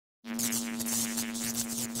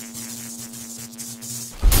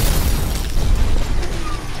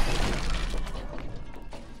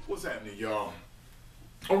y'all.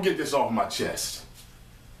 I'll get this off my chest.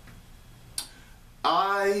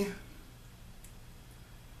 I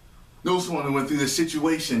know someone who went through this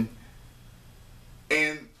situation,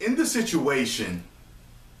 and in the situation,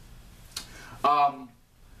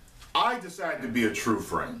 I decided to be a true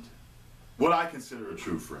friend. What I consider a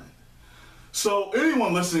true friend. So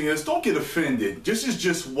anyone listening to this, don't get offended. This is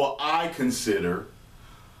just what I consider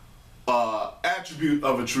attribute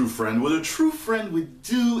of a true friend. What a true friend would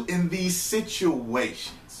do in these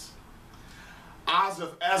situations. As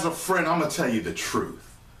a friend, I'm gonna tell you the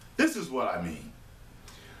truth. This is what I mean.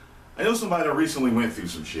 I know somebody that recently went through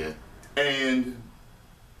some shit, and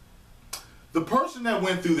the person that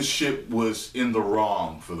went through the shit was in the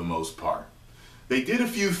wrong for the most part. They did a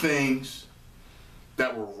few things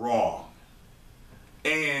that were wrong.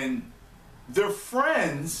 And their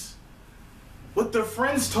friends, what their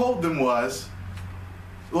friends told them was,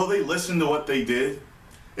 well, they listened to what they did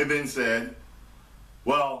and then said,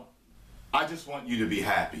 well, I just want you to be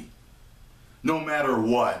happy. No matter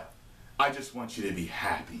what, I just want you to be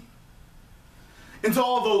happy. And to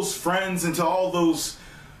all those friends and to all those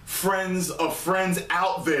friends of friends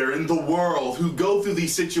out there in the world who go through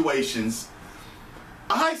these situations,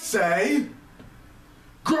 I say,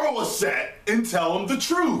 grow a set and tell them the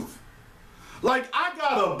truth. Like, I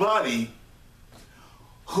got a buddy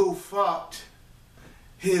who fucked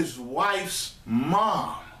his wife's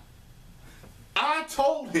mom. I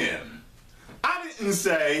told him. I didn't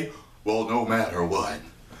say, well, no matter what,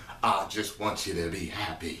 I just want you to be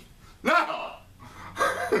happy. No.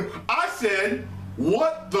 I said,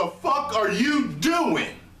 what the fuck are you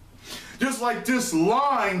doing? Just like this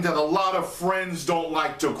line that a lot of friends don't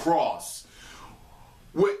like to cross.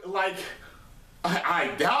 Like,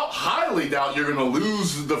 I highly doubt you're gonna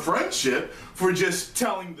lose the friendship for just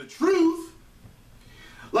telling the truth.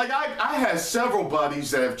 Like, I have several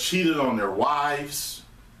buddies that have cheated on their wives,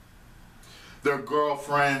 their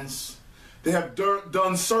girlfriends. They have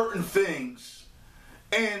done certain things.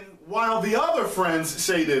 And while the other friends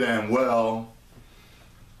say to them, well,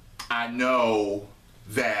 I know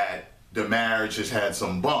that the marriage has had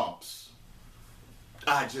some bumps.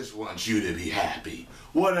 I just want you to be happy.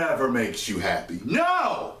 Whatever makes you happy.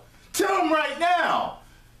 No! Tell them right now.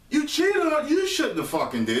 You cheated on, you shouldn't have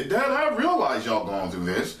fucking did that. I realize y'all going through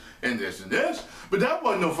this and this and this, but that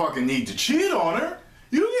wasn't no fucking need to cheat on her.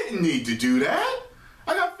 You didn't need to do that.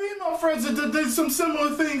 I got female friends that did some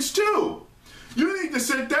similar things too. You need to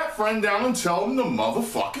sit that friend down and tell them the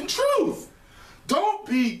motherfucking truth. Don't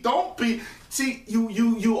be, see,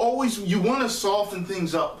 you always, you want to soften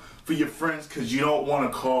things up for your friends because you don't want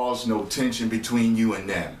to cause no tension between you and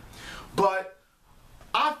them. But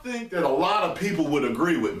I think that a lot of people would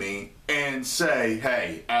agree with me and say,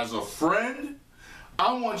 hey, as a friend,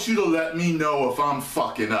 I want you to let me know if I'm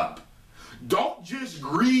fucking up. Don't just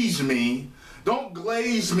grease me, don't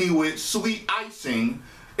glaze me with sweet icing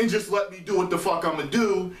and just let me do what the fuck I'm gonna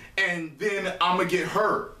do and then I'm gonna get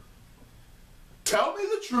hurt. Tell me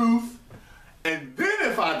the truth, and then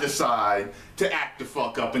if I decide to act the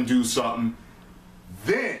fuck up and do something,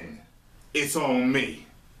 then it's on me.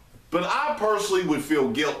 But I personally would feel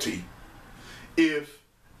guilty if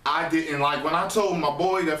I didn't, like when I told my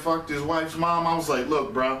boy that fucked his wife's mom, I was like,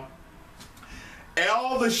 look, bro,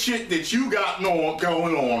 all the shit that you got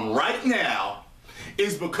going on right now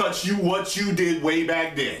is because what you did way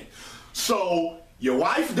back then. So your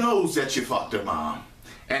wife knows that you fucked her mom,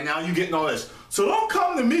 and now you getting all this. So don't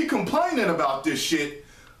come to me complaining about this shit,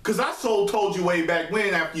 because I told you way back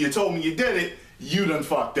when, after you told me you did it, you done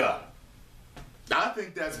fucked up. I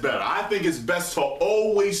think that's better. I think it's best to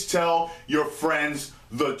always tell your friends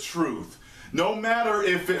the truth, no matter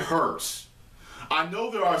if it hurts. I know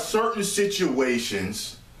there are certain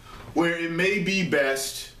situations where it may be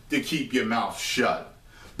best to keep your mouth shut,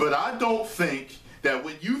 but I don't think that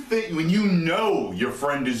when you know your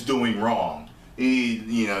friend is doing wrong, you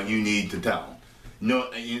need to tell them.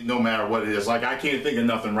 No matter what it is. Like, I can't think of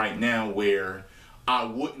nothing right now where I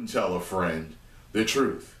wouldn't tell a friend the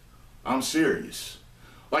truth. I'm serious.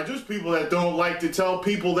 Like, there's people that don't like to tell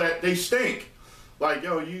people that they stink. Like,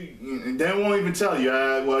 yo, they won't even tell you.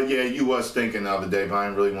 Well, yeah, you was stinking the other day, but I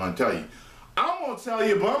didn't really want to tell you. I'm going to tell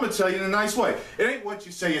you, but I'm going to tell you in a nice way. It ain't what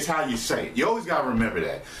you say, it's how you say it. You always got to remember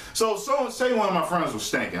that. So say one of my friends was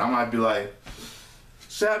stinking. I might be like,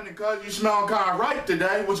 what's happening, cuz? You smell kind of right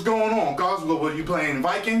today. What's going on, cuz? What, you playing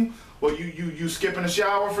Viking? Well, you skipping a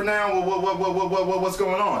shower for now? What's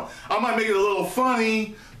going on? I might make it a little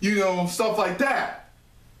funny, stuff like that.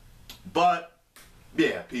 But,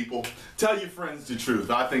 yeah, people, tell your friends the truth.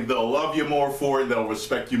 I think they'll love you more for it. They'll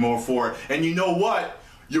respect you more for it. And you know what?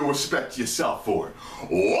 you'll respect yourself for it.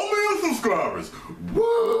 1 million subscribers.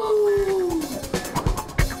 Woo!